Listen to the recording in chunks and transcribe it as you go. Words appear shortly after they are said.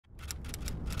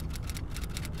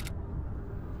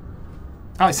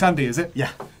Hi, Sandy, is it? Yeah.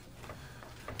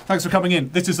 Thanks for coming in.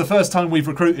 This is the first time we've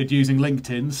recruited using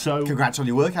LinkedIn, so... Congrats on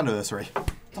your work anniversary.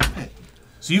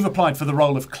 So you've applied for the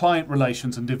role of Client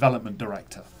Relations and Development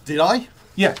Director. Did I?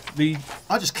 Yeah,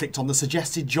 I just clicked on the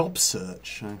suggested job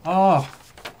search. Oh.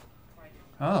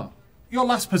 Your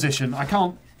last position, I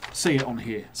can't see it on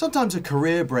here. Sometimes a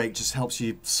career break just helps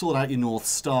you sort out your North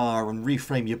Star and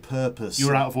reframe your purpose. You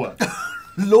were out of work.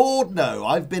 Lord, no.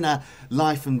 I've been a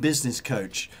life and business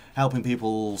coach, helping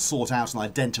people sort out and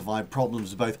identify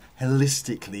problems both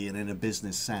holistically and in a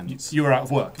business sense. You were out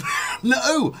of work.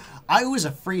 No, I was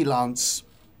a freelance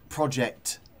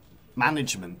project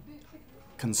management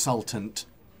consultant,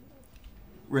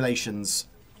 relations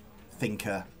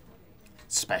thinker,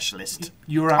 specialist.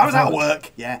 You were I was out of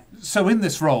work, yeah. So in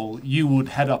this role, you would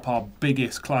head up our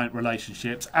biggest client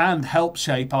relationships and help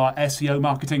shape our SEO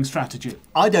marketing strategy.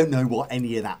 I don't know what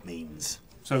any of that means.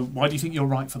 So why do you think you're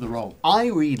right for the role? I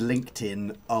read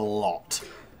LinkedIn a lot,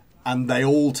 and they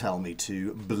all tell me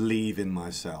to believe in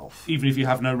myself. Even if you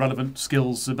have no relevant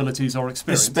skills, abilities or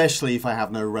experience? Especially if I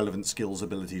have no relevant skills,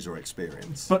 abilities or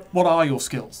experience. But what are your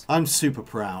skills? I'm super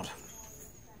proud.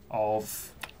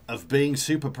 Of being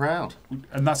super proud.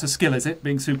 And that's a skill, is it?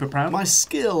 Being super proud? My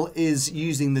skill is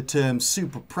using the term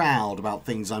super proud about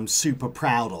things I'm super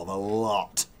proud of a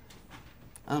lot.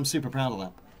 I'm super proud of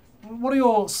that. What are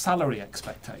your salary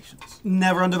expectations?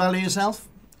 Never undervalue yourself.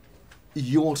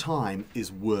 Your time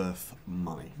is worth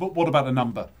money. But what about a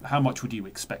number? How much would you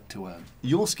expect to earn?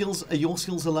 Your skills are your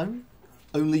skills alone.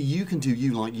 Only you can do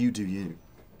you like you do you.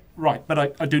 Right,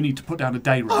 but I do need to put down a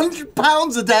day rate.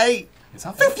 £100 a day! Is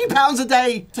that £50 a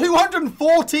day,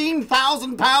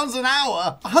 £214,000 an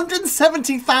hour,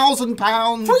 £170,000, £3 an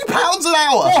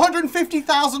hour,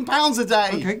 £450,000 a day.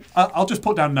 Okay, I'll just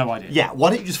put down no idea. Yeah, why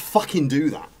don't you just fucking do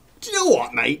that? Do you know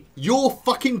what, mate? You're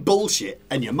fucking bullshit,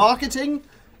 and your marketing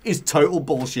is total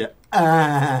bullshit.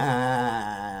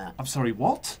 I'm sorry,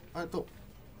 what? I thought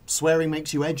swearing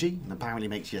makes you edgy, and apparently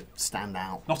makes you stand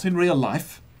out. Not in real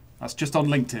life. That's just on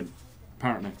LinkedIn,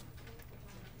 apparently.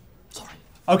 Sorry.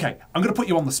 Okay, I'm going to put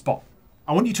you on the spot.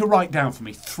 I want you to write down for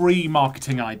me 3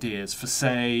 marketing ideas for,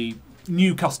 say,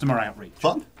 new customer outreach.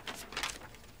 Fun?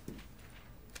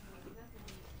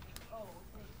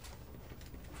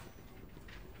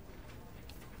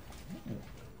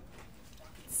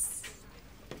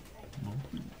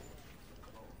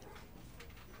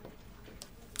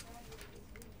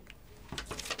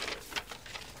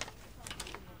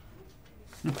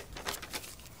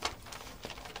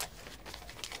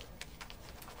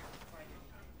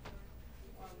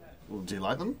 Well, do you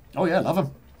like them? Oh yeah, love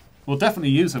them. We'll definitely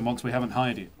use them once we haven't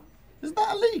hired you. Is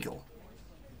that illegal?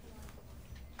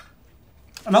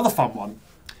 Another fun one.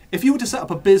 If you were to set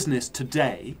up a business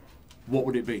today, what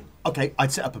would it be? Okay,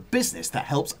 I'd set up a business that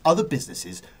helps other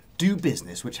businesses do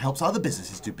business, which helps other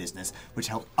businesses do business, which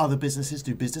helps other businesses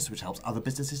do business, which helps other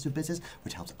businesses do business,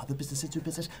 which helps other businesses do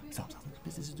business, which helps other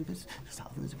businesses do business, which helps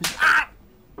other businesses do business. Ah!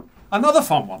 Another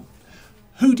fun one.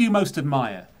 Who do you most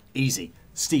admire? Easy.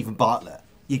 Stephen Bartlett,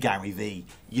 your Gary Vee,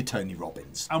 your Tony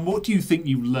Robbins. And what do you think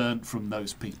you learned from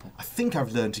those people? I think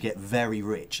I've learned to get very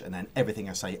rich, and then everything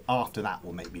I say after that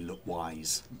will make me look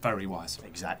wise. Very wise.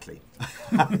 Exactly.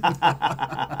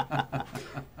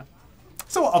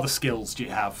 So what other skills do you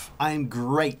have? I'm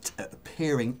great at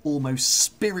appearing almost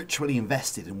spiritually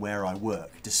invested in where I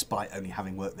work, despite only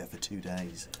having worked there for 2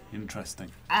 days. Interesting.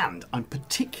 And I'm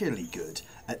particularly good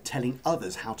at telling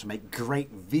others how to make great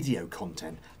video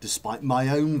content, despite my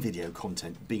own video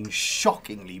content being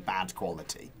shockingly bad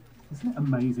quality. Isn't it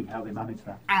amazing how they manage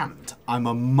that? And I'm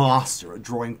a master at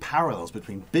drawing parallels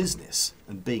between business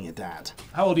and being a dad.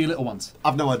 How old are your little ones?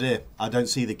 I've no idea. I don't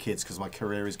see the kids because my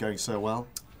career is going so well.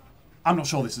 I'm not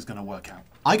sure this is going to work out.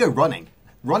 I go running.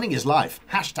 Running is life.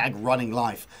 Hashtag running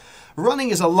life. Running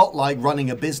is a lot like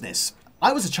running a business.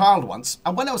 I was a child once,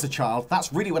 and when I was a child,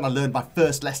 that's really when I learned my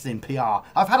first lesson in PR.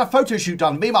 I've had a photo shoot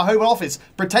done, me in my home office,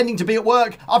 pretending to be at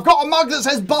work. I've got a mug that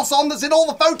says boss on that's in all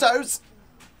the photos.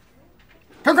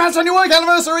 Congrats on your work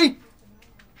anniversary!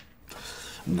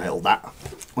 Nailed that.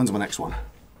 When's my next one?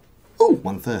 Oh,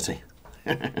 1:30.